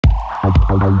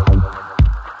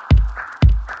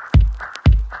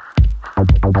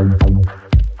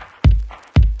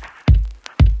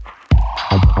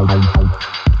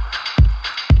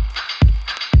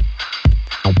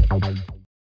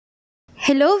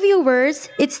Hello viewers,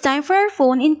 it's time for our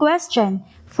phone-in question.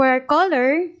 For our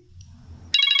caller,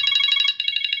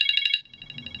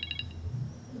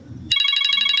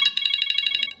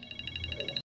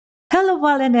 Hello,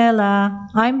 Valenella.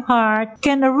 I'm Hart.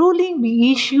 Can a ruling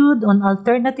be issued on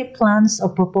alternative plans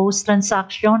of proposed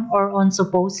transaction or on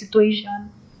supposed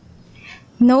situation?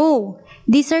 no.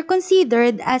 These are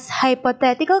considered as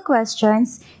hypothetical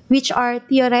questions which are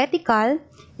theoretical,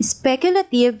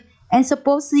 speculative, and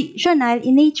suppositional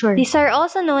in nature. These are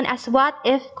also known as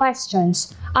what-if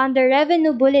questions under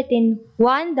Revenue Bulletin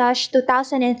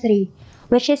 1-2003,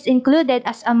 which is included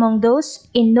as among those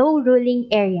in no ruling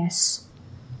areas.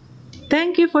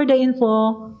 Thank you for the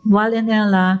info,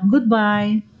 Valenella.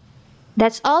 Goodbye.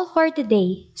 That's all for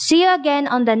today. See you again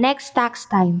on the next tax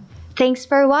time. Thanks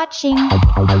for watching.